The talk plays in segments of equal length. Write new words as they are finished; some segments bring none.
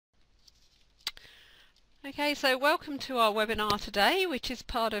Okay, so welcome to our webinar today, which is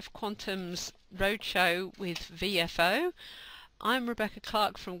part of Quantum's Roadshow with VFO. I'm Rebecca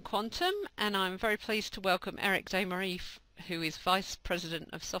Clark from Quantum, and I'm very pleased to welcome Eric Damery, who is Vice President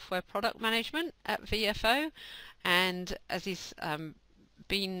of Software Product Management at VFO, and as he's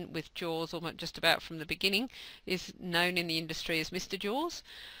been with JAWS almost just about from the beginning, is known in the industry as Mr. JAWS.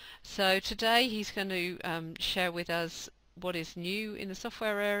 So today he's going to share with us what is new in the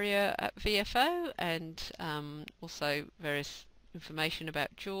software area at VFO, and also various information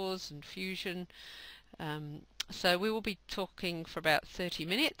about JAWS and Fusion. So we will be talking for about 30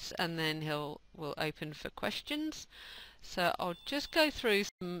 minutes, and then we'll open for questions. So I'll just go through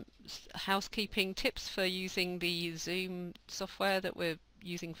some housekeeping tips for using the Zoom software that we're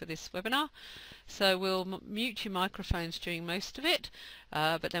using for this webinar. So we'll mute your microphones during most of it,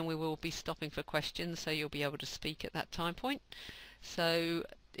 but then we will be stopping for questions, so you'll be able to speak at that time point. So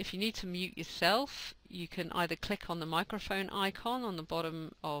if you need to mute yourself, you can either click on the microphone icon on the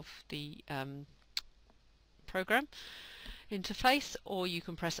bottom of the program interface, or you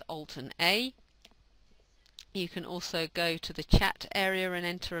can press Alt and A. You can also go to the chat area and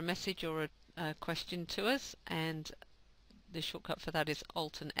enter a message or a question to us, and the shortcut for that is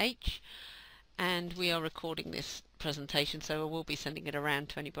Alt and H. And we are recording this presentation, so we'll be sending it around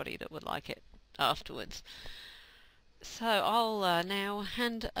to anybody that would like it afterwards. So I'll now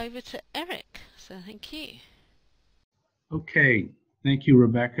hand over to Eric. So thank you. Okay, thank you,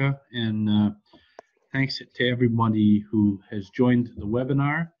 Rebecca, and thanks to everybody who has joined the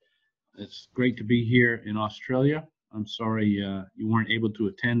webinar. It's great to be here in Australia. I'm sorry you weren't able to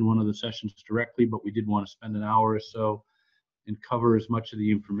attend one of the sessions directly, but we did want to spend an hour or so and cover as much of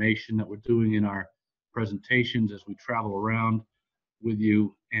the information that we're doing in our presentations as we travel around with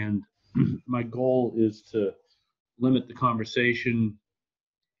you. And my goal is to limit the conversation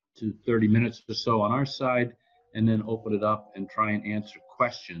to 30 minutes or so on our side, and then open it up and try and answer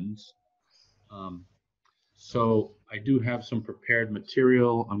questions. So I do have some prepared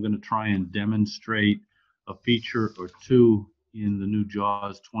material. I'm going to try and demonstrate a feature or two in the new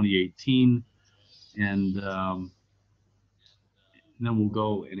JAWS 2018, and then we'll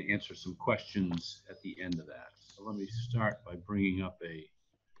go and answer some questions at the end of that. So let me start by bringing up a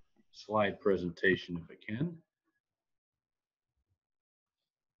slide presentation if I can.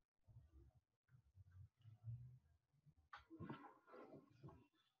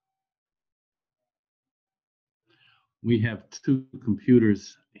 We have two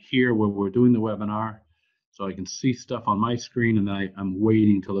computers here where we're doing the webinar, so I can see stuff on my screen, and I'm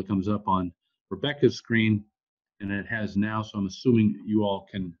waiting till it comes up on Rebecca's screen, and it has now, so I'm assuming you all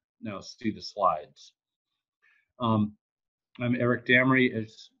can now see the slides. I'm Eric Damery.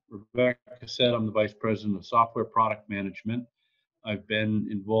 As Rebecca said, I'm the Vice President of Software Product Management. I've been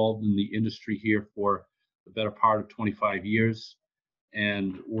involved in the industry here for the better part of 25 years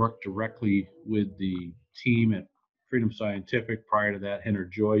and worked directly with the team at Freedom Scientific. Prior to that, Henner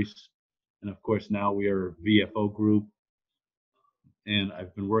Joyce, and of course now we are a VFO group, and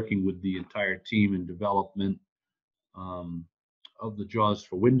I've been working with the entire team in development of the JAWS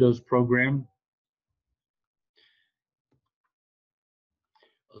for Windows program.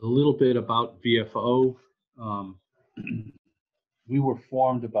 A little bit about VFO. We were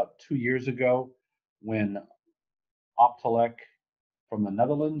formed about 2 years ago when Optelec from the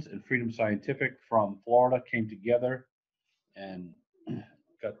Netherlands and Freedom Scientific from Florida came together and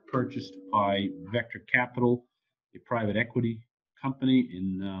got purchased by Vector Capital, a private equity company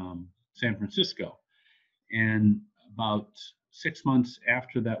in San Francisco. And about 6 months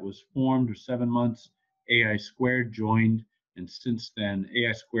after that was formed, or 7 months, AI Squared joined. And since then,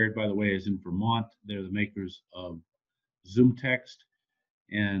 AI Squared, by the way, is in Vermont. They're the makers of ZoomText.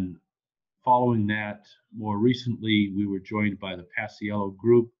 And following that, more recently, we were joined by the Paciello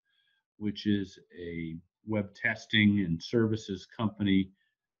Group, which is a web testing and services company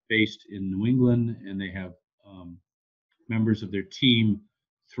based in New England, and they have members of their team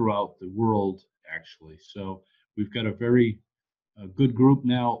throughout the world, actually. So we've got a very good group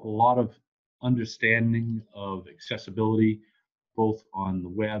now, a lot of understanding of accessibility, both on the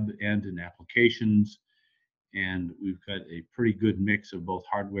web and in applications. And we've got a pretty good mix of both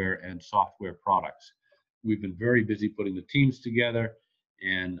hardware and software products. We've been very busy putting the teams together,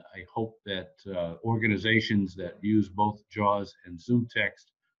 and I hope that organizations that use both JAWS and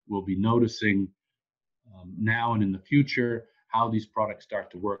ZoomText will be noticing now and in the future how these products start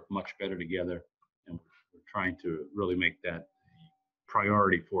to work much better together. And we're trying to really make that a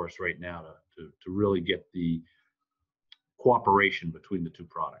priority for us right now to really get the cooperation between the two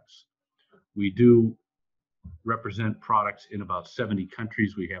products. We do represent products in about 70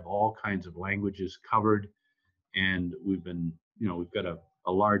 countries. We have all kinds of languages covered, and we've got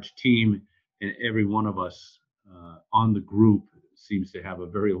a large team, and every one of us on the group seems to have a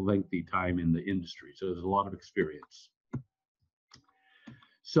very lengthy time in the industry. So there's a lot of experience.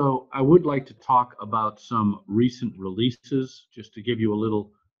 So I would like to talk about some recent releases, just to give you a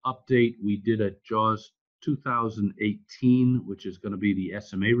little update. We did a JAWS 2018, which is going to be the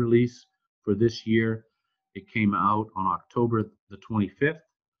SMA release for this year. It came out on October the 25th,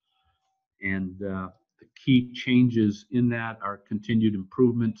 and the key changes in that are continued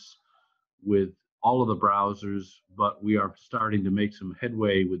improvements with all of the browsers, but we are starting to make some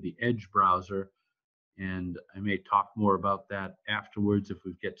headway with the Edge browser, and I may talk more about that afterwards. If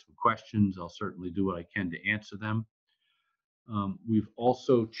we get some questions, I'll certainly do what I can to answer them. We've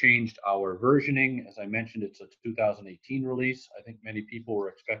also changed our versioning. As I mentioned, it's a 2018 release. I think many people were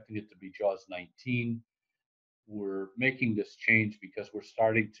expecting it to be JAWS 19. We're making this change because we're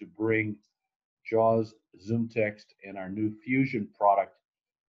starting to bring JAWS, ZoomText, and our new Fusion product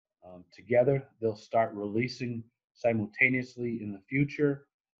together. They'll start releasing simultaneously in the future,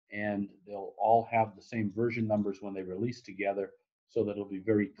 and they'll all have the same version numbers when they release together, so that it'll be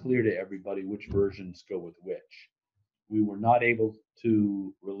very clear to everybody which versions go with which. We were not able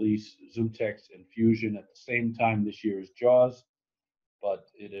to release ZoomText and Fusion at the same time this year as JAWS, but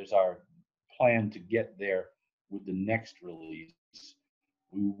it is our plan to get there with the next release.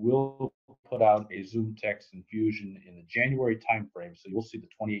 We will put out a ZoomText and Fusion in the January timeframe, so you'll see the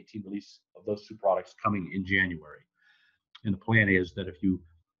 2018 release of those two products coming in January. And the plan is that if you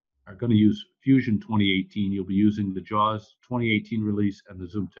are going to use Fusion 2018, you'll be using the JAWS 2018 release and the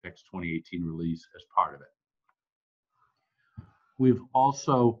ZoomText 2018 release as part of it. We've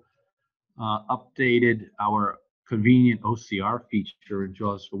also updated our convenient OCR feature in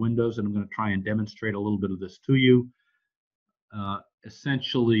JAWS for Windows, and I'm going to try and demonstrate a little bit of this to you.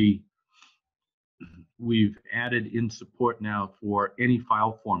 Essentially, we've added in support now for any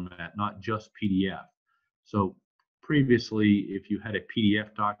file format, not just PDF. So previously, if you had a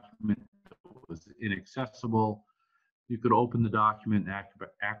PDF document that was inaccessible, you could open the document in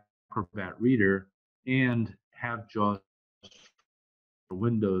Acrobat Reader and have JAWS for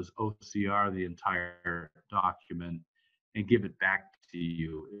Windows OCR the entire document and give it back to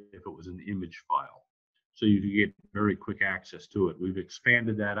you if it was an image file. So you can get very quick access to it. We've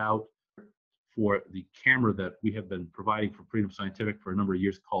expanded that out for the camera that we have been providing for Freedom Scientific for a number of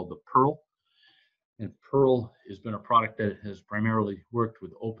years, called the Pearl. And Pearl has been a product that has primarily worked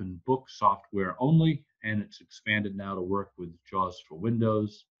with open book software only, and it's expanded now to work with JAWS for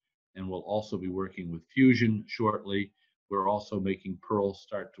Windows, and we'll also be working with Fusion shortly. We're also making Pearl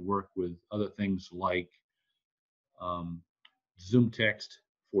start to work with other things like ZoomText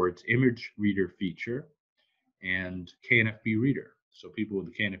for its image reader feature and KNFB Reader. So people with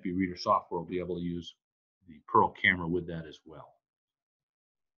the KNFB Reader software will be able to use the Pearl camera with that as well.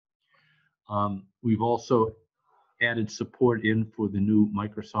 We've also added support in for the new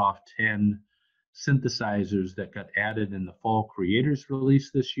Microsoft 10 synthesizers that got added in the Fall Creators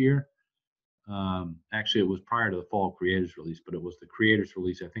release this year. Actually, it was prior to the Fall Creators release, but it was the Creators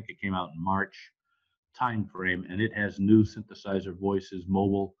release. I think it came out in March timeframe, and it has new synthesizer voices,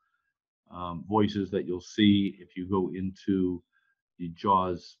 mobile voices that you'll see if you go into the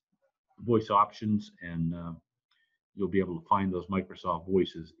JAWS voice options, and you'll be able to find those Microsoft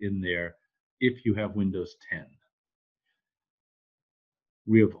voices in there if you have Windows 10.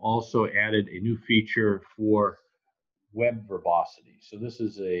 We have also added a new feature for web verbosity. So this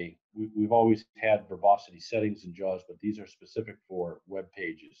is we've always had verbosity settings in JAWS, but these are specific for web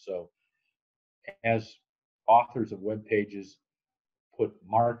pages. So as authors of web pages put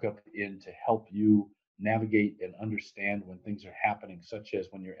markup in to help you navigate and understand when things are happening, such as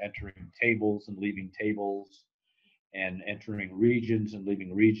when you're entering tables and leaving tables, and entering regions and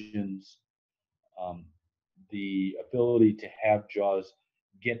leaving regions, the ability to have JAWS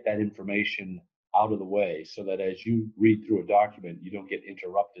get that information out of the way so that as you read through a document, you don't get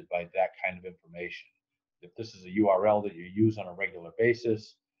interrupted by that kind of information. If this is a URL that you use on a regular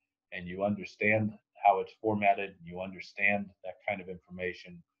basis and you understand how it's formatted, you understand that kind of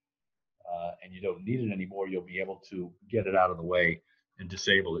information, and you don't need it anymore, you'll be able to get it out of the way and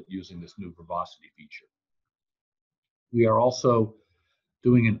disable it using this new verbosity feature. We are also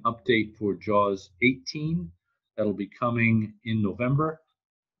doing an update for JAWS 18 that'll be coming in November.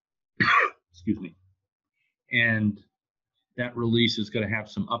 Excuse me. And that release is going to have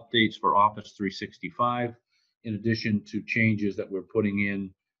some updates for Office 365, in addition to changes that we're putting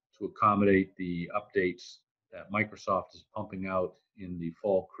in to accommodate the updates that Microsoft is pumping out in the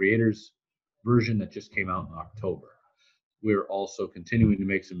Fall Creators version that just came out in October. We're also continuing to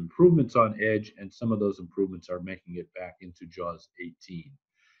make some improvements on Edge, and some of those improvements are making it back into JAWS 18.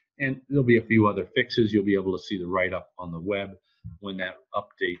 And there'll be a few other fixes. You'll be able to see the write-up on the web when that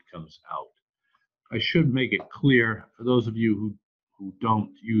update comes out. I should make it clear for those of you who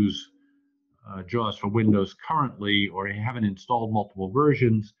don't use JAWS for Windows currently, or haven't installed multiple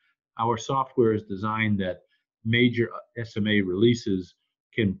versions, our software is designed that major SMA releases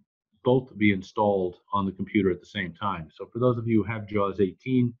can both be installed on the computer at the same time. So for those of you who have JAWS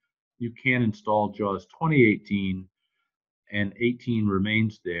 18, you can install JAWS 2018, and 18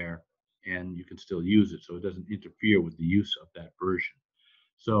 remains there, and you can still use it, so it doesn't interfere with the use of that version.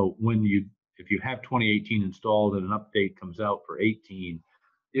 So if you have 2018 installed and an update comes out for 18,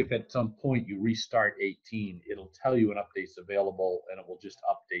 if at some point you restart 18, it'll tell you an update's available, and it will just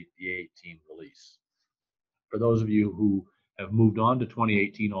update the 18 release. For those of you who have moved on to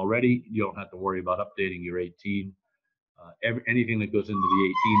 2018 already, you don't have to worry about updating your 18. Anything that goes into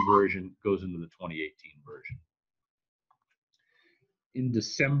the 18 version goes into the 2018 version. In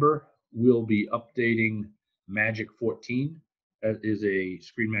December, we'll be updating Magic 14. That is a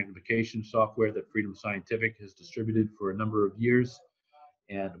screen magnification software that Freedom Scientific has distributed for a number of years.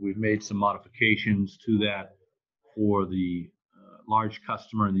 And we've made some modifications to that for the large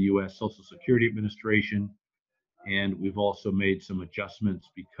customer in the U.S. Social Security Administration. And we've also made some adjustments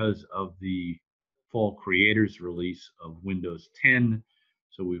because of the fall creators release of Windows 10.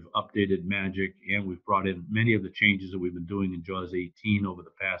 So we've updated Magic, and we've brought in many of the changes that we've been doing in JAWS 18 over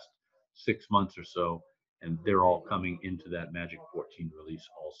the past 6 months or so, and they're all coming into that Magic 14 release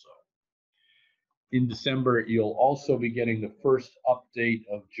also. In December, you'll also be getting the first update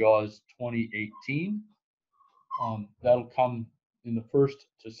of JAWS 2018. That'll come in the first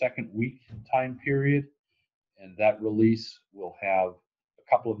to second week time period, and that release will have a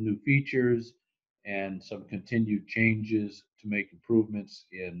couple of new features and some continued changes to make improvements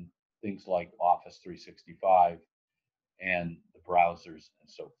in things like Office 365 and the browsers and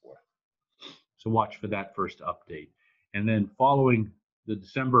so forth. So watch for that first update. And then following the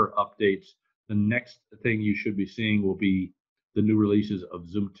December updates, the next thing you should be seeing will be the new releases of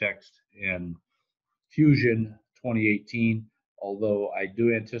ZoomText and Fusion 2018, although I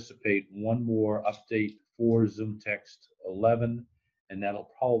do anticipate one more update for ZoomText 11, and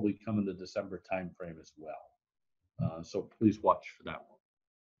that'll probably come in the December timeframe as well. So please watch for that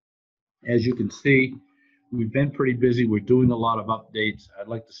one. As you can see, we've been pretty busy. We're doing a lot of updates. I'd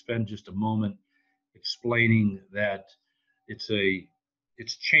like to spend just a moment explaining that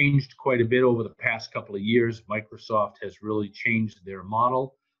it's changed quite a bit over the past couple of years. Microsoft has really changed their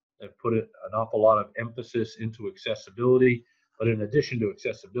model. They've put an awful lot of emphasis into accessibility. But in addition to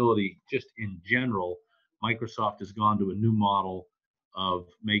accessibility, just in general, Microsoft has gone to a new model of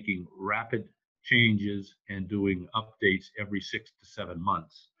making rapid changes and doing updates every 6 to 7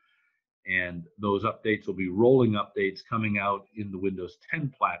 months. And those updates will be rolling updates coming out in the Windows 10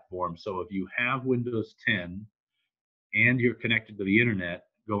 platform. So if you have Windows 10 and you're connected to the internet,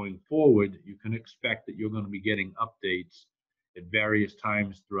 going forward, you can expect that you're going to be getting updates at various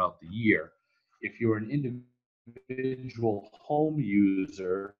times throughout the year. If you're an individual home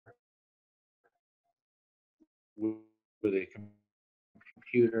user with a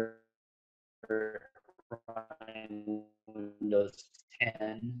computer running Windows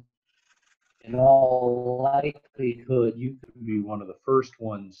 10, in all likelihood, you could be one of the first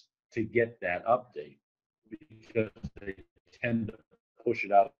ones to get that update, because they tend to push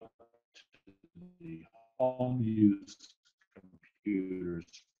it out to the home use computers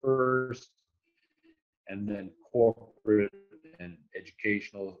first, and then corporate and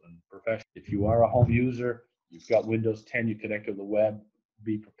educational and professional. If you are a home user, you've got Windows 10, you connect to the web,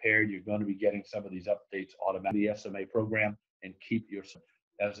 be prepared. You're going to be getting some of these updates automatically, the SMA program, and keep your,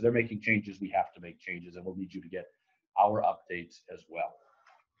 as they're making changes, we have to make changes, and we'll need you to get our updates as well.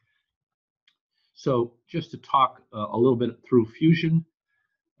 So just to talk a little bit through Fusion.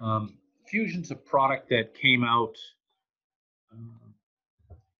 Fusion's a product that came out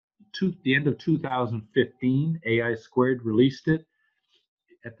the end of 2015. AI Squared released it.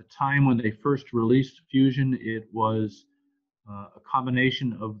 At the time when they first released Fusion, it was a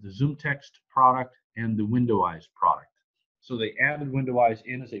combination of the ZoomText product and the Windows product. So they added Windows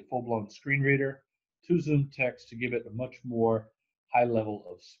in as a full-blown screen reader to ZoomText to give it a much more high level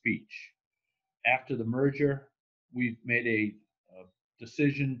of speech. After the merger, we've made a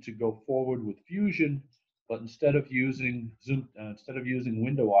decision to go forward with Fusion, but instead of using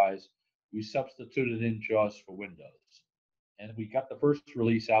Windows, we substituted in JAWS for Windows. And we got the first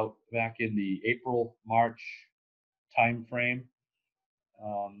release out back in the April-March time frame.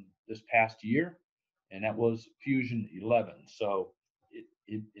 this past year, and that was Fusion 11. So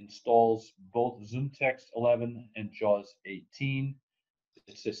it installs both ZoomText 11 and JAWS 18.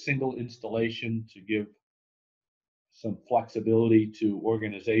 It's a single installation to give some flexibility to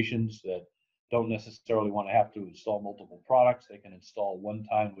organizations that don't necessarily want to have to install multiple products. They can install one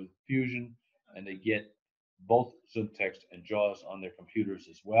time with Fusion, and they get both ZoomText and JAWS on their computers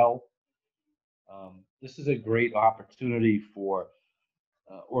as well. This is a great opportunity for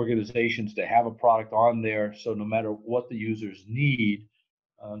organizations to have a product on there, so no matter what the users need,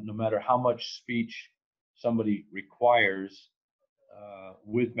 no matter how much speech somebody requires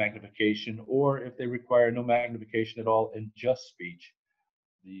with magnification, or if they require no magnification at all and just speech,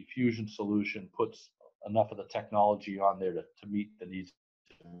 the Fusion solution puts enough of the technology on there to meet the needs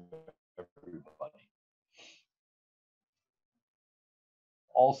of everybody.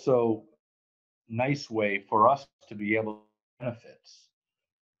 Also, nice way for us to be able to benefits.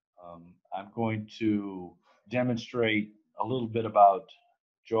 I'm going to demonstrate a little bit about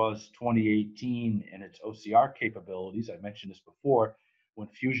JAWS 2018 and its OCR capabilities. I mentioned this before. When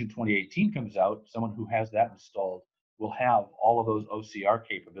Fusion 2018 comes out, someone who has that installed will have all of those OCR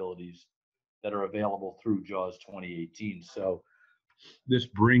capabilities that are available through JAWS 2018. So this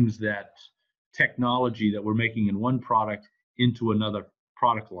brings that technology that we're making in one product into another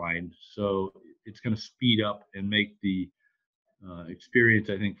product line. So it's going to speed up and make the experience,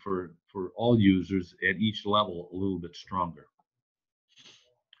 I think, for all users at each level a little bit stronger.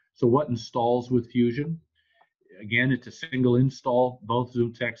 So what installs with Fusion? Again, it's a single install. Both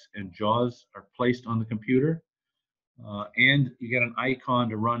ZoomText and JAWS are placed on the computer. And you get an icon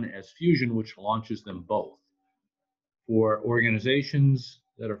to run as Fusion, which launches them both. For organizations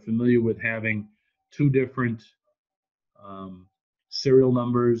that are familiar with having two different serial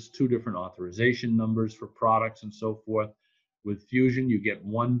numbers, two different authorization numbers for products and so forth, with Fusion, you get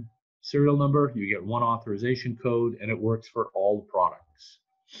one serial number, you get one authorization code, and it works for all the products.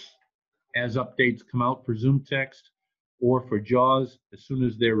 As updates come out for ZoomText or for JAWS, as soon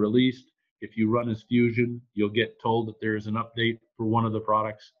as they're released, if you run as Fusion, you'll get told that there is an update for one of the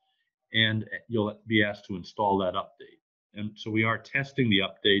products, and you'll be asked to install that update. And so we are testing the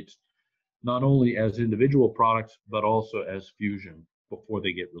updates not only as individual products, but also as Fusion before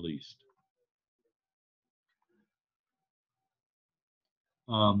they get released.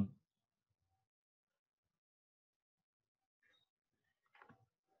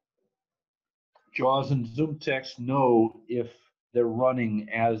 JAWS and ZoomText know if they're running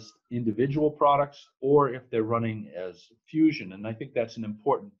as individual products or if they're running as Fusion. And I think that's an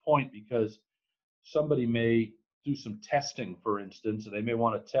important point, because somebody may do some testing, for instance, and they may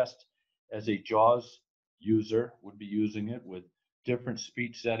want to test as a JAWS user, would be using it with different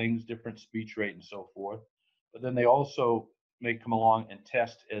speech settings, different speech rate, and so forth. But then they also may come along and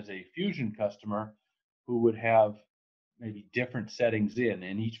test as a Fusion customer who would have maybe different settings in,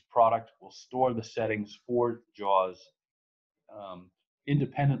 and each product will store the settings for JAWS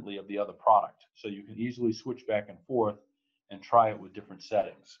independently of the other product. So you can easily switch back and forth and try it with different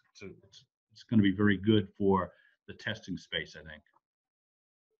settings. So it's going to be very good for the testing space, I think.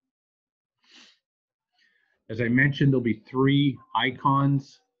 As I mentioned, there'll be 3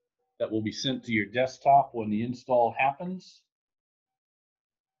 icons that will be sent to your desktop when the install happens.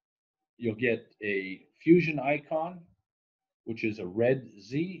 You'll get a Fusion icon, which is a red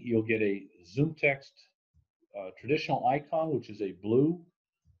Z. You'll get a ZoomText traditional icon, which is a blue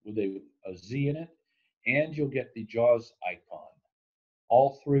with a Z in it, and you'll get the JAWS icon.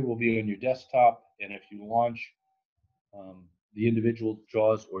 All 3 will be on your desktop, and if you launch the individual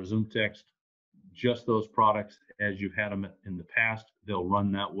JAWS or ZoomText, just those products as you've had them in the past, they'll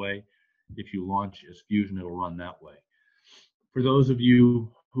run that way. If you launch as Fusion, it'll run that way. For those of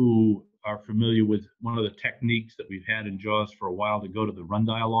you who are familiar with one of the techniques that we've had in JAWS for a while to go to the run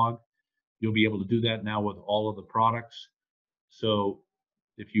dialog, you'll be able to do that now with all of the products. So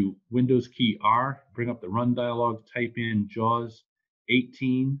if you Windows key R, bring up the run dialog, type in JAWS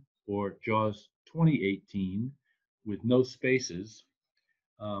 18 or JAWS 2018 with no spaces,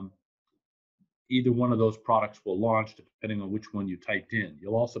 either one of those products will launch depending on which one you typed in.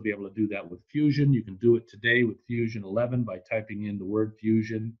 You'll also be able to do that with Fusion. You can do it today with Fusion 11 by typing in the word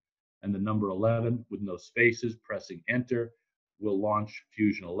Fusion and the number 11 with no spaces. Pressing enter will launch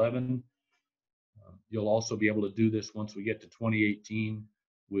Fusion 11. You'll also be able to do this once we get to 2018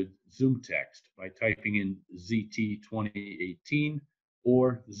 with ZoomText by typing in ZT 2018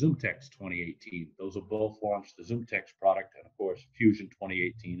 or ZoomText 2018. Those will both launch the ZoomText product, and of course Fusion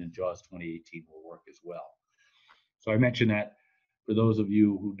 2018 and JAWS 2018 will work as well. So I mentioned that for those of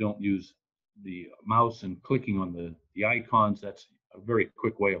you who don't use the mouse and clicking on the icons, that's a very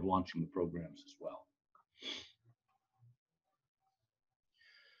quick way of launching the programs as well.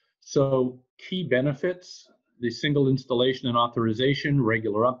 So key benefits: the single installation and authorization,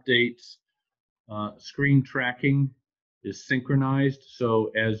 regular updates, screen tracking is synchronized.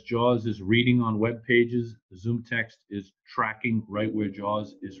 So as JAWS is reading on web pages, ZoomText is tracking right where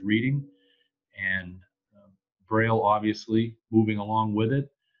JAWS is reading, and Braille obviously moving along with it.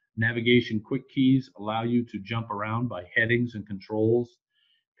 Navigation quick keys allow you to jump around by headings and controls,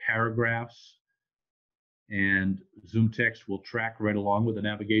 paragraphs, and ZoomText will track right along with the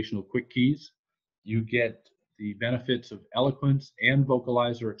navigational quick keys. You get the benefits of eloquence and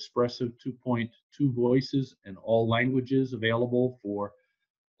vocalizer expressive 2.2 voices and all languages available for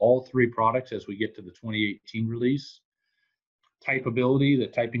all three products as we get to the 2018 release. Typability, the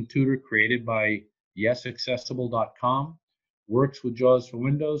typing tutor created by yesaccessible.com, works with JAWS for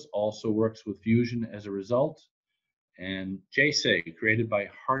Windows, also works with Fusion as a result. And JSay, created by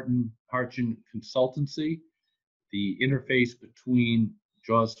Harchin Consultancy, the interface between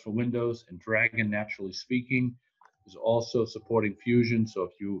JAWS for Windows and Dragon Naturally Speaking is also supporting Fusion. So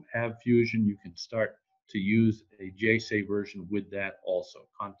if you have Fusion, you can start to use a JSay version with that also.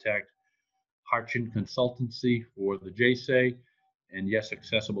 Contact Harchin Consultancy for the JSay and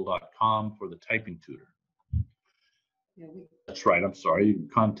yesaccessible.com for the typing tutor. Yeah, that's right. I'm sorry. You can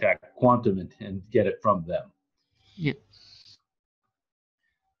contact Quantum and get it from them. Yeah.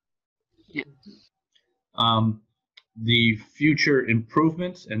 Yeah. The future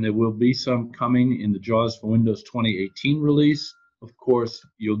improvements, and there will be some coming in the JAWS for Windows 2018 release. Of course,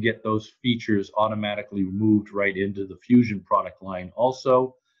 you'll get those features automatically moved right into the Fusion product line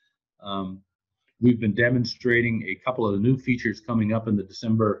also. We've been demonstrating a couple of the new features coming up in the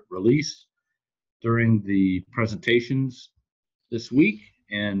December release during the presentations this week,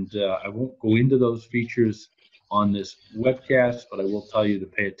 and I won't go into those features on this webcast, but I will tell you to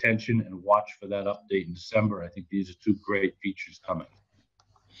pay attention and watch for that update in December. I think these are two great features coming.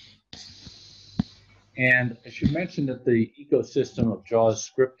 And I should mention that the ecosystem of JAWS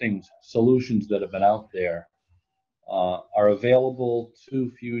scripting solutions that have been out there are available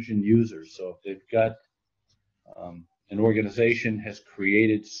to Fusion users. So if they've got an organization has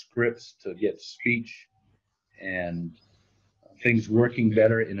created scripts to get speech and things working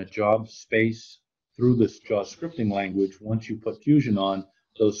better in a job space through this JAWS scripting language, once you put Fusion on,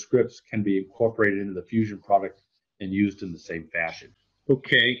 those scripts can be incorporated into the Fusion product and used in the same fashion.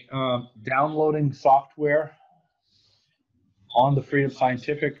 Okay, downloading software. On the Freedom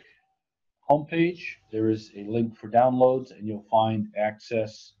Scientific homepage, there is a link for downloads, and you'll find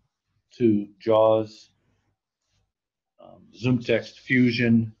access to JAWS, ZoomText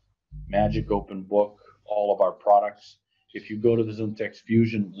Fusion, Magic Open Book, all of our products. If you go to the ZoomText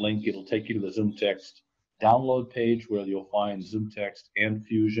Fusion link, it'll take you to the ZoomText download page where you'll find ZoomText and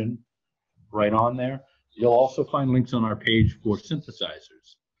Fusion right on there. You'll also find links on our page for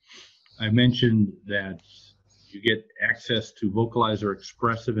synthesizers. I mentioned that you get access to Vocalizer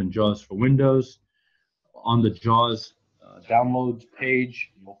Expressive and JAWS for Windows. On the JAWS downloads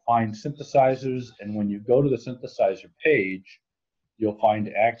page, you'll find synthesizers, and when you go to the synthesizer page, you'll find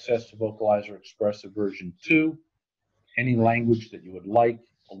access to Vocalizer Expressive version 2, any language that you would like,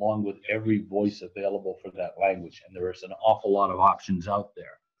 along with every voice available for that language. And there is an awful lot of options out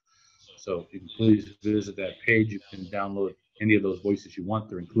there. So you can please visit that page. You can download any of those voices you want.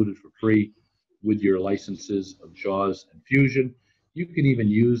 They're included for free with your licenses of JAWS and Fusion. You can even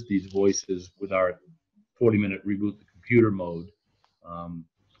use these voices with our 40-minute reboot the computer mode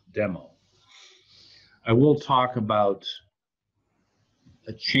demo. I will talk about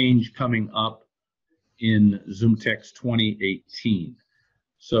a change coming up in ZoomText 2018.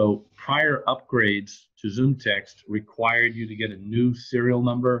 So prior upgrades to ZoomText required you to get a new serial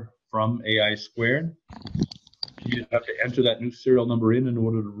number from AI Squared. You have to enter that new serial number in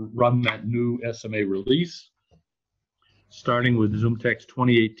order to run that new SMA release. Starting with ZoomText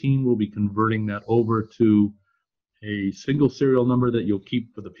 2018, we'll be converting that over to a single serial number that you'll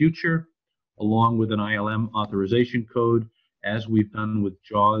keep for the future, along with an ILM authorization code, as we've done with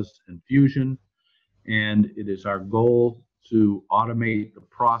JAWS and Fusion. And it is our goal to automate the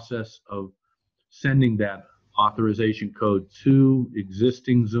process of sending that authorization code to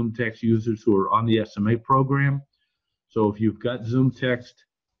existing ZoomText users who are on the SMA program. So if you've got ZoomText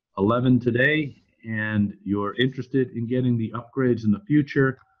 11 today and you're interested in getting the upgrades in the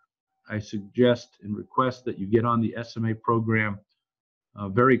future, I suggest and request that you get on the SMA program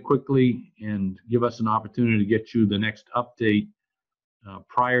very quickly and give us an opportunity to get you the next update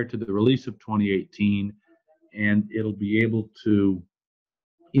prior to the release of 2018, and it'll be able to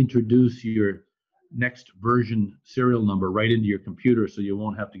introduce your next version serial number right into your computer, so you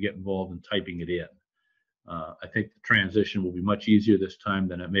won't have to get involved in typing it in. I think the transition will be much easier this time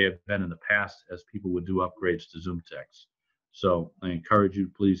than it may have been in the past, as people would do upgrades to ZoomText. So I encourage you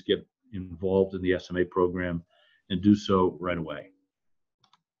to please get involved in the SMA program and do so right away.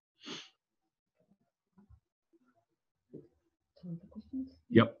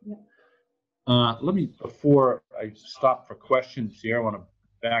 Yep. Let me, before I stop for questions here, I want to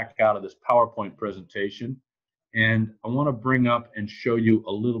back out of this PowerPoint presentation, and I want to bring up and show you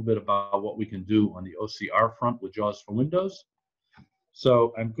a little bit about what we can do on the OCR front with JAWS for Windows.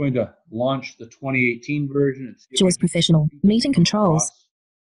 So I'm going to launch the 2018 version and see JAWS Professional Meeting Controls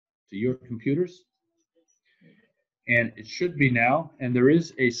to your computers. And it should be now, and there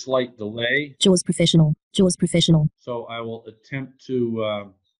is a slight delay. JAWS Professional, JAWS Professional. So I will attempt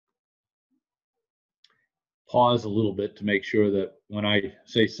to pause a little bit to make sure that when I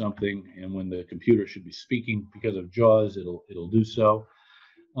say something and when the computer should be speaking, because of JAWS, it'll do so.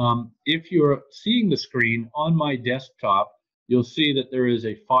 If you're seeing the screen on my desktop, you'll see that there is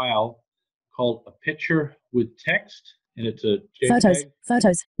a file called a picture with text, and it's a JPEG,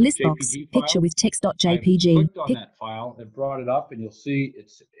 photos, list JPG box, file. picture with text.jpg. I clicked on that file and brought it up, and you'll see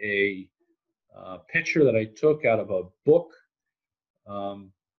it's a picture that I took out of a book.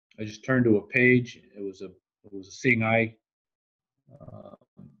 I just turned to a page. It was a Seeing Eye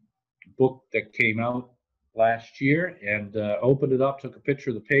book that came out last year, and opened it up, took a picture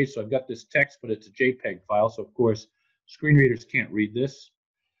of the page. So I've got this text, but it's a JPEG file, so of course screen readers can't read this.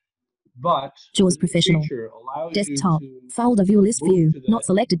 But JAWS Professional desktop folder view list view not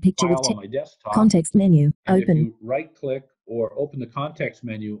selected picture with desktop, context menu and open. If you right click or open the context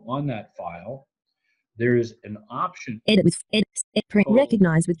menu on that file, there is an option edit with print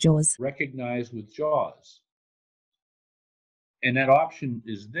recognize with JAWS. Recognize with JAWS. And that option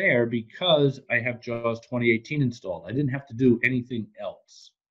is there because I have JAWS 2018 installed. I didn't have to do anything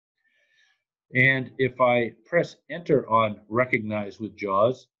else. And if I press enter on recognize with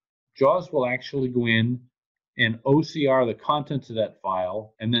JAWS, JAWS will actually go in and OCR the contents of that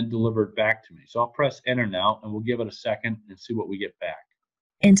file and then deliver it back to me. So I'll press enter now, and we'll give it a second and see what we get back.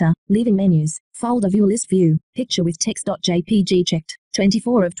 Enter, leaving menus, folder view list view, picture with text.jpg checked,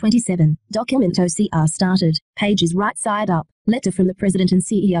 24 of 27, document OCR started, pages right side up, letter from the President and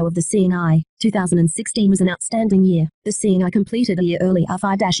CEO of the Seeing Eye, 2016 was an outstanding year. The Seeing Eye completed a year early our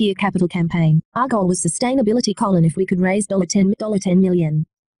 5-year capital campaign. Our goal was sustainability: if we could raise $10 million.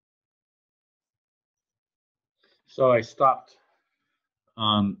 So I stopped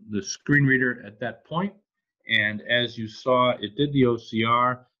the screen reader at that point, and as you saw, it did the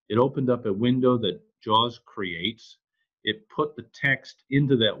OCR. It opened up a window that JAWS creates. It put the text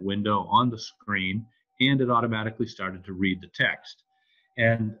into that window on the screen, and it automatically started to read the text.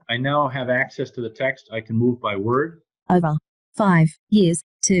 And I now have access to the text. I can move by word. Over 5 years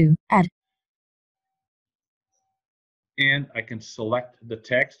to add. And I can select the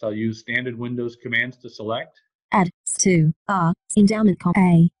text. I'll use standard Windows commands to select. Add to endowment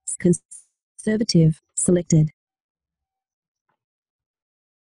A conservative selected.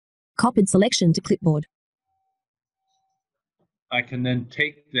 Copied selection to clipboard. I can then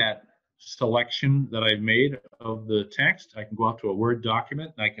take that selection that I've made of the text. I can go out to a Word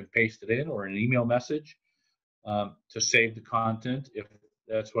document and I can paste it in, or an email message to save the content if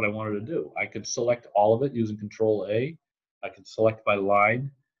that's what I wanted to do. I could select all of it using Control A. I can select by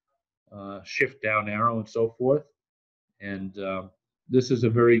line, shift down arrow, and so forth. And this is a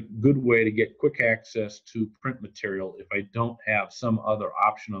very good way to get quick access to print material if I don't have some other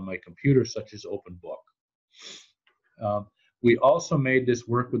option on my computer, such as Open Book. We also made this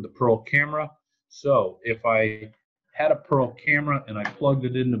work with the Pearl camera. So if I had a Pearl camera and I plugged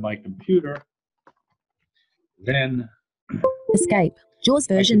it into my computer, then escape JAWS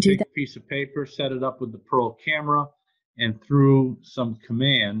version 2. Take a piece of paper, set it up with the Pearl camera, and through some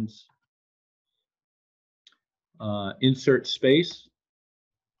commands, insert space,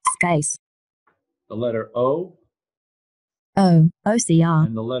 the letter O, OCR,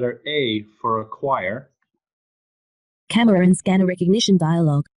 and the letter A for acquire. Camera and scanner recognition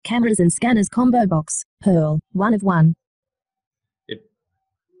dialog. Cameras and scanners combo box. Pearl, 1 of 1.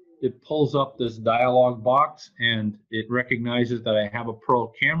 It pulls up this dialog box, and it recognizes that I have a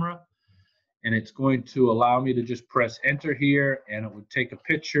Pearl camera, and it's going to allow me to just press enter here, and it would take a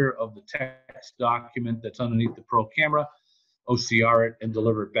picture of the text document that's underneath the Pearl camera, OCR it, and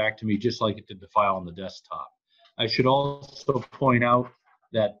deliver it back to me just like it did the file on the desktop. I should also point out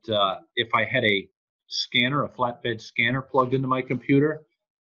that if I had a scanner, a flatbed scanner plugged into my computer,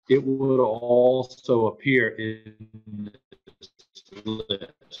 it would also appear in this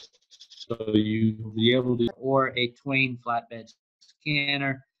list. you'll be able to, or a Twain flatbed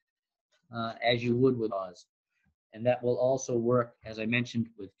scanner, as you would with Jaws. And that will also work, as I mentioned,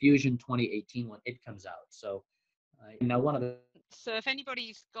 with Fusion 2018 when it comes out. So now one of the... So if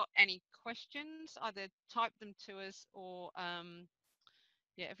anybody's got any questions, either type them to us or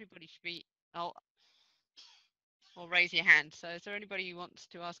yeah, everybody should be, or raise your hand. So is there anybody who wants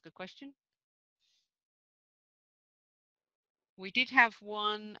to ask a question? We did have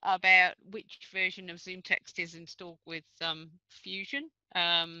one about which version of ZoomText is installed with Fusion,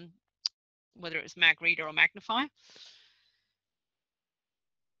 whether it's MagReader or Magnifier.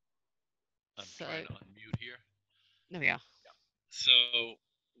 I'm trying to unmute here. There we are. So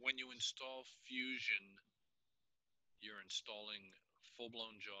when you install Fusion, you're installing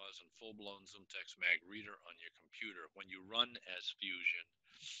full-blown JAWS and full-blown ZoomText MagReader on your computer. When you run as Fusion,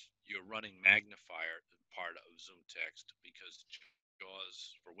 you're running Magnifier part of ZoomText because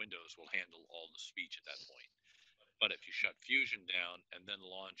JAWS for Windows will handle all the speech at that point. But if you shut Fusion down and then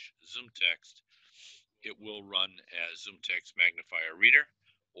launch ZoomText, it will run as ZoomText Magnifier Reader,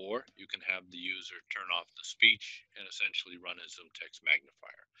 or you can have the user turn off the speech and essentially run as ZoomText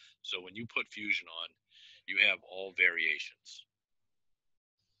Magnifier. So when you put Fusion on, you have all variations.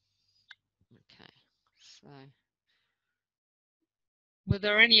 Okay, so were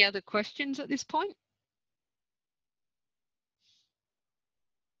there any other questions at this point?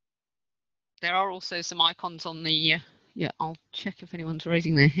 There are also some icons on the, yeah, I'll check if anyone's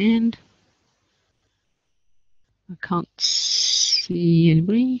raising their hand. I can't see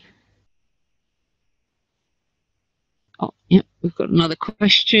anybody. Oh, yeah, we've got another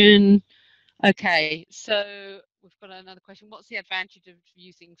question. Okay, so we've got another question. What's the advantage of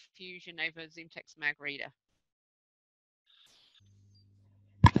using Fusion over ZoomText MagReader?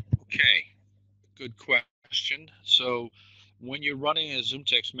 Okay, good question. So when you're running a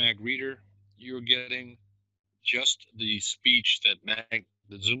ZoomText MagReader, you're getting just the speech that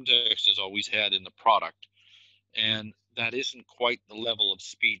ZoomText has always had in the product. And that isn't quite the level of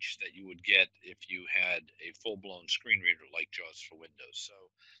speech that you would get if you had a full-blown screen reader like JAWS for Windows. So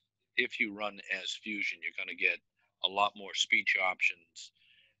if you run as Fusion, you're going to get a lot more speech options,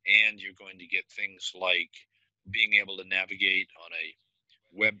 and you're going to get things like being able to navigate on a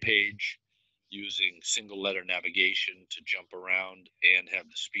web page using single letter navigation to jump around and have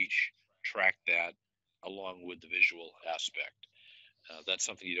the speech track that along with the visual aspect. That's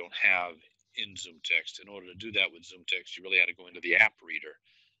something you don't have in ZoomText. In order to do that with ZoomText, you really had to go into the app reader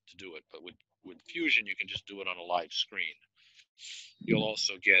to do it. But with Fusion, you can just do it on a live screen. You'll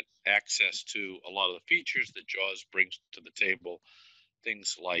also get access to a lot of the features that JAWS brings to the table,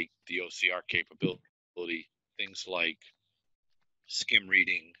 things like the OCR capability, things like skim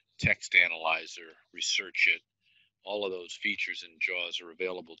reading, text analyzer, research it. All of those features in JAWS are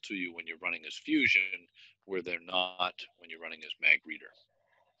available to you when you're running as Fusion, where they're not when you're running as MagReader.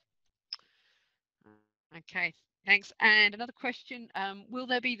 Okay, thanks. And another question, will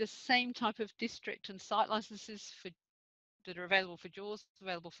there be the same type of district and site licenses that are available for JAWS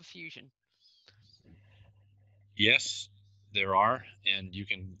available for Fusion? Yes, there are, and you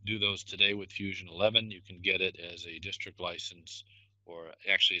can do those today with Fusion 11. You can get it as a district license, or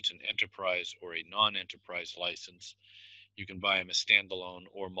actually it's an enterprise or a non-enterprise license. You can buy them as standalone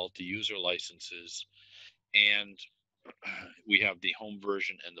or multi-user licenses, and we have the home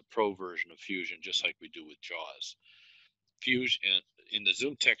version and the pro version of Fusion, just like we do with JAWS. Fusion in the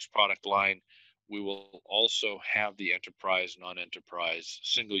ZoomText product line, we will also have the enterprise, non-enterprise,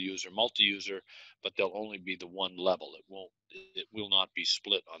 single user, multi-user, but they'll only be the one level. It will not be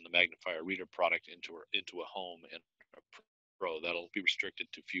split on the Magnifier Reader product into a home and a pro. That'll be restricted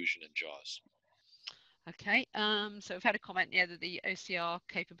to Fusion and JAWS. Okay, so we've had a comment, yeah, that the OCR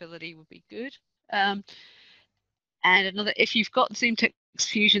capability would be good. And another, if you've got ZoomText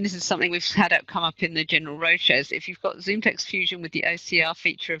Fusion, this is something we've had come up in the general roadshows. If you've got ZoomText Fusion with the OCR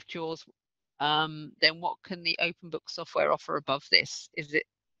feature of JAWS, then what can the OpenBook software offer above this? Is it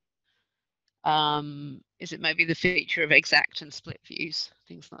maybe the feature of exact and split views,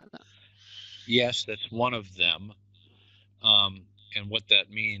 things like that? Yes, that's one of them. And what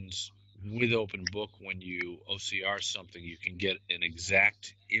that means with OpenBook, when you OCR something, you can get an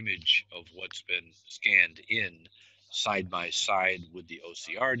exact image of what's been scanned in side by side with the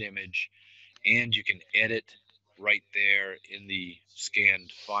OCR'd image, and you can edit right there in the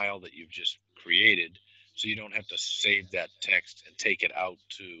scanned file that you've just created, so you don't have to save that text and take it out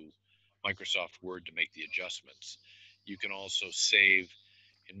to Microsoft Word to make the adjustments. You can also save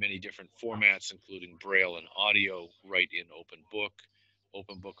in many different formats, including Braille and audio, right in OpenBook.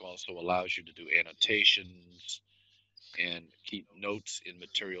 OpenBook also allows you to do annotations and keep notes in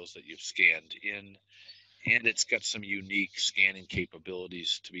materials that you've scanned in. And it's got some unique scanning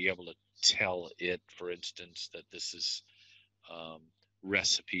capabilities to be able to tell it, for instance, that this is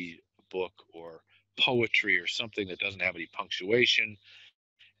recipe book or poetry or something that doesn't have any punctuation,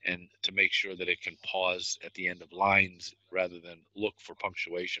 and to make sure that it can pause at the end of lines rather than look for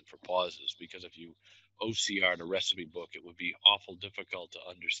punctuation for pauses. Because if you OCR'd a recipe book, it would be awful difficult to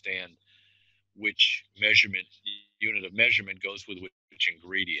understand which measurement unit of measurement goes with which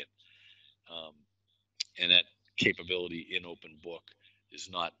ingredient. Um, and that capability in OpenBook is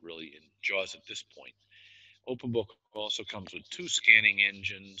not really in JAWS at this point. OpenBook also comes with two scanning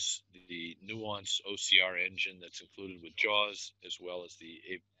engines, the Nuance OCR engine that's included with JAWS, as well as the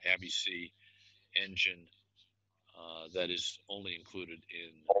ABC engine that is only included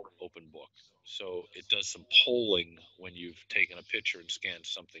in OpenBook. So it does some polling when you've taken a picture and scanned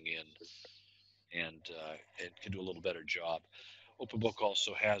something in, and it can do a little better job. OpenBook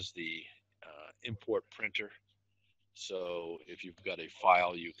also has the import printer. So if you've got a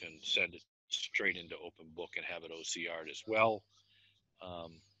file, you can send it straight into OpenBook and have it OCR'd as well.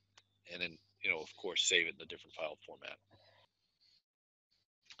 Um, and then, of course, save it in a different file format.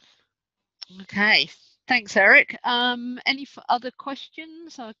 Okay, thanks, Eric. Any other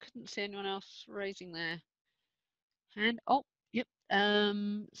questions? I couldn't see anyone else raising their hand. Oh, yep.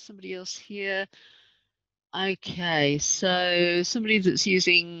 Somebody else here. Okay, so somebody that's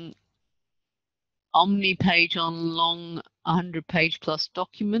using OmniPage on long 100-page plus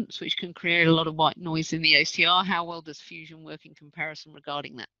documents, which can create a lot of white noise in the OCR. How well does Fusion work in comparison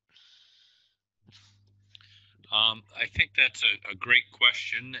regarding that? I think that's a great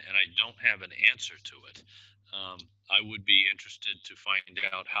question, and I don't have an answer to it. I would be interested to find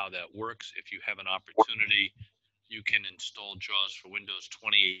out how that works. If you have an opportunity, you can install JAWS for Windows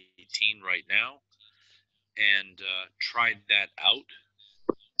 2018 right now and try that out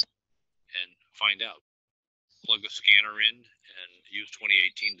and find out. Plug a scanner in and use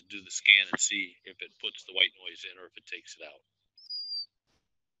 2018 to do the scan and see if it puts the white noise in or if it takes it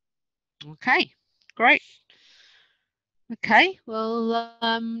out. Okay, great. Okay, well,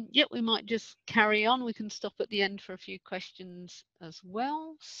 yeah, we might just carry on. We can stop at the end for a few questions as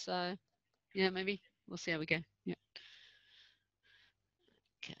well. So, yeah, maybe we'll see how we go. Yeah.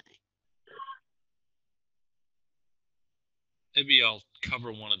 Okay. Maybe I'll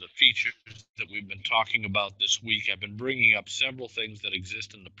cover one of the features that we've been talking about this week. I've been bringing up several things that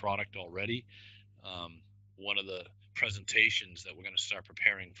exist in the product already. One of the presentations that we're going to start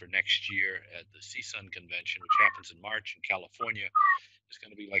preparing for next year at the CSUN convention, which happens in March in California, is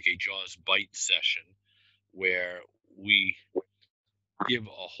going to be like a JAWS Bite session where we give a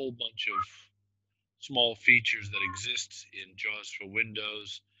whole bunch of small features that exist in JAWS for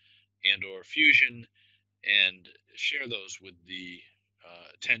Windows and or Fusion and share those with the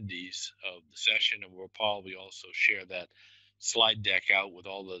attendees of the session. And we'll probably also share that slide deck out with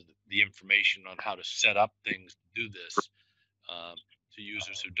all the information on how to set up things to do this to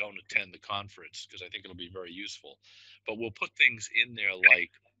users who don't attend the conference, because I think it'll be very useful. But we'll put things in there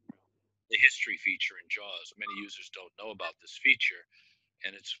like the history feature in JAWS. Many users don't know about this feature,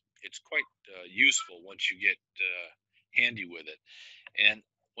 and it's quite useful once you get handy with it. And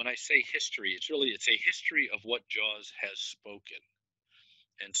when I say history, it's a history of what JAWS has spoken.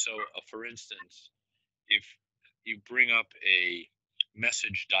 And so, for instance, if you bring up a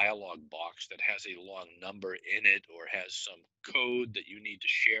message dialog box that has a long number in it or has some code that you need to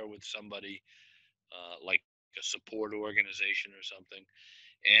share with somebody, like a support organization or something,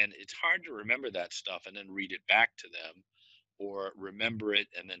 and it's hard to remember that stuff and then read it back to them, or remember it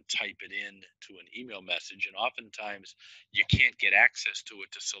and then type it in to an email message. And oftentimes you can't get access to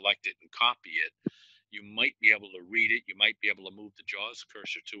it to select it and copy it. You might be able to read it. You might be able to move the JAWS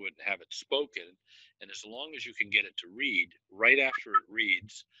cursor to it and have it spoken. And as long as you can get it to read, right after it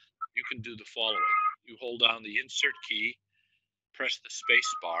reads, you can do the following. You hold down the insert key, press the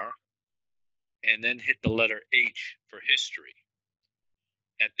space bar, and then hit the letter H for history.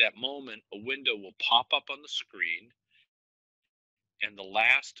 At that moment, a window will pop up on the screen, and the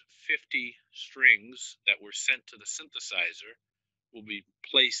last 50 strings that were sent to the synthesizer will be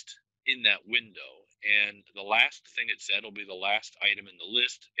placed in that window. And the last thing it said will be the last item in the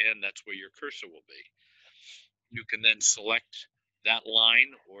list, and that's where your cursor will be. You can then select that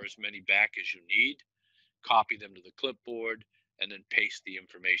line or as many back as you need, copy them to the clipboard, and then paste the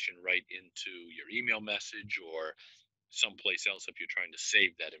information right into your email message or someplace else if you're trying to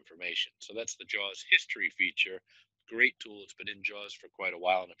save that information. So that's the JAWS history feature. Great tool. It's been in JAWS for quite a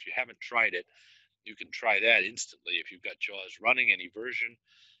while. And if you haven't tried it, you can try that instantly. If you've got JAWS running any version,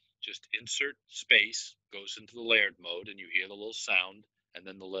 just insert space, goes into the layered mode, and you hear the little sound, and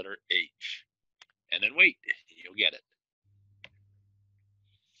then the letter H. And then wait, you'll get it.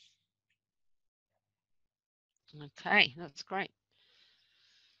 Okay, that's great.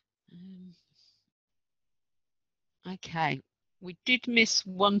 Okay, we did miss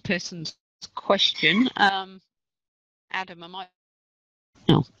one person's question. Adam, I might.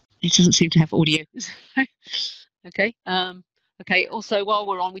 No, it doesn't seem to have audio. Okay. Okay. Also, while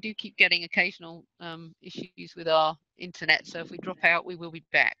we're on, we do keep getting occasional issues with our internet. So if we drop out, we will be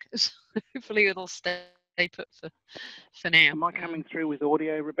back. Hopefully, it'll stay put for now. Am I coming through with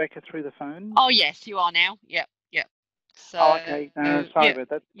audio, Rebecca, through the phone? Oh yes, you are now. Yep. Yep. So, oh, okay. Sorry about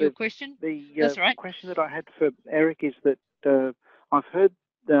that. Your question? That's right. Question that I had for Eric is that I've heard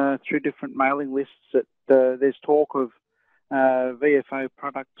through different mailing lists that there's talk of VFO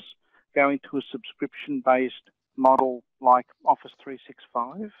products going to a subscription-based model like Office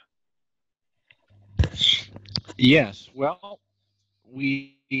 365. Yes. Well,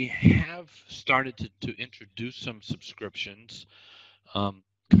 we have started to introduce some subscriptions.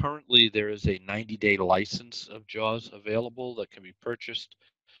 Currently, there is a 90-day license of JAWS available that can be purchased.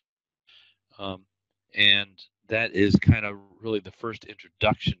 And that is kind of really the first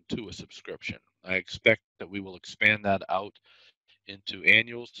introduction to a subscription. I expect that we will expand that out into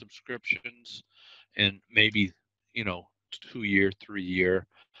annual subscriptions and maybe, 2-year, 3-year.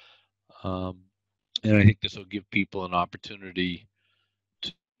 And I think this will give people an opportunity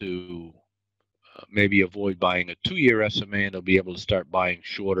to maybe avoid buying a 2-year SMA, and they'll be able to start buying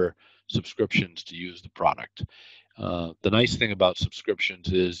shorter subscriptions to use the product. The nice thing about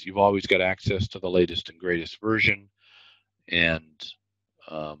subscriptions is you've always got access to the latest and greatest version. And,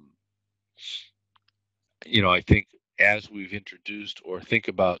 I think as we've introduced or think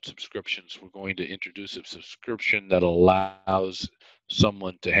about subscriptions, we're going to introduce a subscription that allows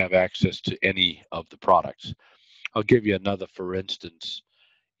someone to have access to any of the products. I'll give you another, for instance.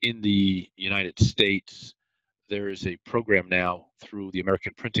 In the United States, there is a program now through the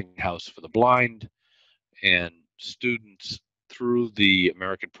American Printing House for the Blind, and students through the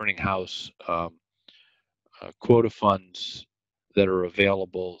American Printing House quota funds that are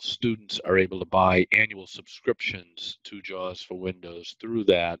available, students are able to buy annual subscriptions to JAWS for Windows through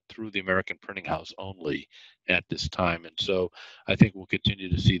the American Printing House only at this time. And so I think we'll continue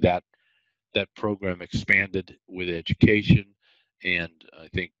to see that program expanded with education, and I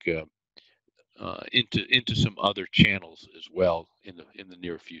think into some other channels as well in the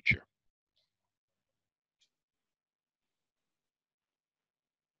near future.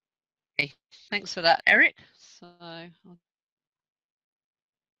 Okay, thanks for that, Eric. So I'll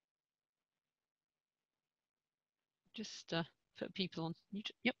just put people on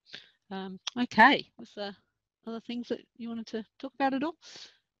mute. Yep. Okay. Was there other things that you wanted to talk about at all?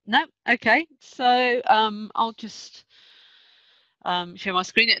 No. Okay. So I'll just share my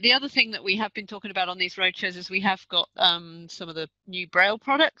screen. The other thing that we have been talking about on these roadshows is we have got some of the new Braille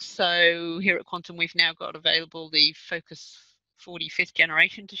products. So here at Quantum, we've now got available the Focus 40 5th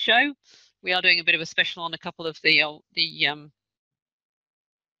generation to show. We are doing a bit of a special on a couple of the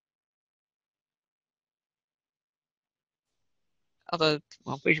other,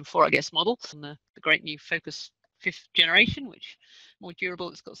 version 4, I guess, model, and the great new Focus 5th generation, which more durable.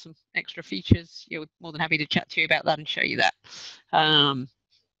 It's got some extra features. You're more than happy to chat to you about that and show you that.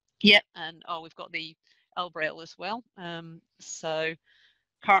 Yeah, and we've got the L Braille as well. So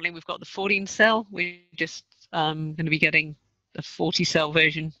currently we've got the 14 cell. We're just going to be getting the 40 cell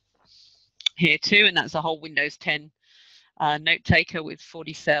version here too, and that's a whole Windows 10 note taker with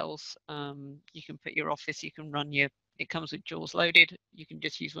 40 cells. You can put your Office, you can run your, it comes with JAWS loaded. You can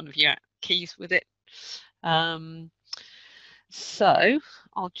just use one of your keys with it. So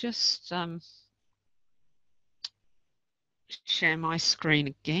I'll just share my screen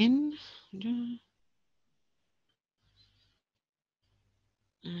again.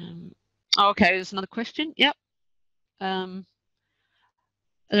 Okay, there's another question. Yep.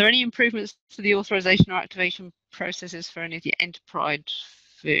 Are there any improvements to the authorization or activation processes for any of the enterprise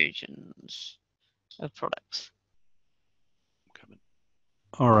versions of products?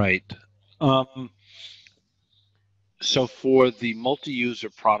 All right. So for the multi-user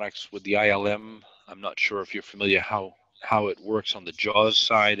products with the ILM, I'm not sure if you're familiar how it works on the JAWS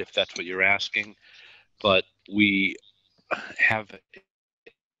side, if that's what you're asking, but we have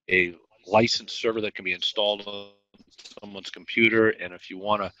a licensed server that can be installed on someone's computer, and if you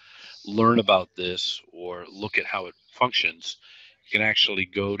want to learn about this or look at how it functions, you can actually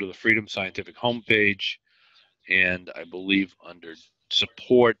go to the Freedom Scientific homepage, and I believe under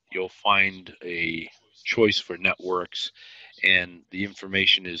support you'll find a choice for networks, and the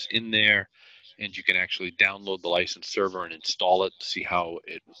information is in there, and you can actually download the license server and install it to see how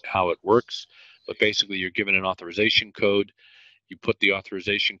it works. But basically, you're given an authorization code. You put the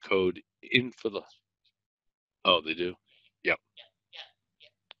authorization code in for the. Oh, they do. Yep.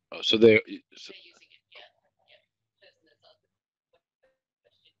 Oh, so they.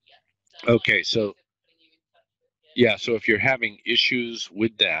 Okay, so yeah, so if you're having issues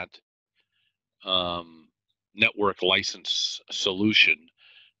with that network license solution,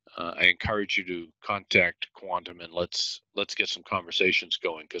 I encourage you to contact Quantum and let's get some conversations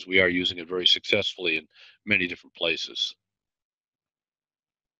going, because we are using it very successfully in many different places.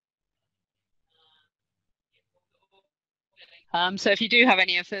 So if you do have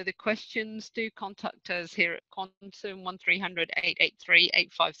any further questions, do contact us here at Quantum 1300 883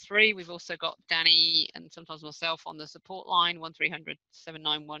 853. We've also got Danny and sometimes myself on the support line 1300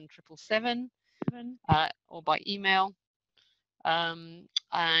 791 777 or by email. And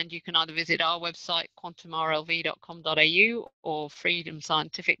you can either visit our website quantumrlv.com.au or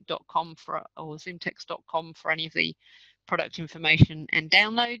freedomscientific.com or zoomtext.com for any of the product information and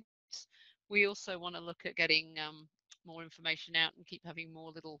downloads. We also want to look at getting more information out and keep having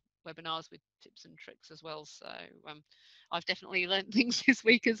more little webinars with tips and tricks as well. So I've definitely learned things this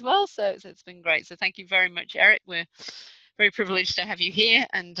week as well. So it's been great. So thank you very much, Eric. We're very privileged to have you here,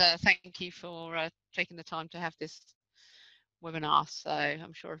 and thank you for taking the time to have this webinar. So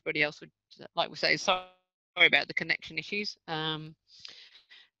I'm sure everybody else would, like we say, sorry about the connection issues.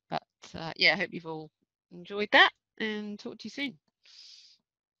 But yeah, I hope you've all enjoyed that, and talk to you soon.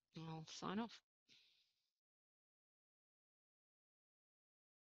 I'll sign off.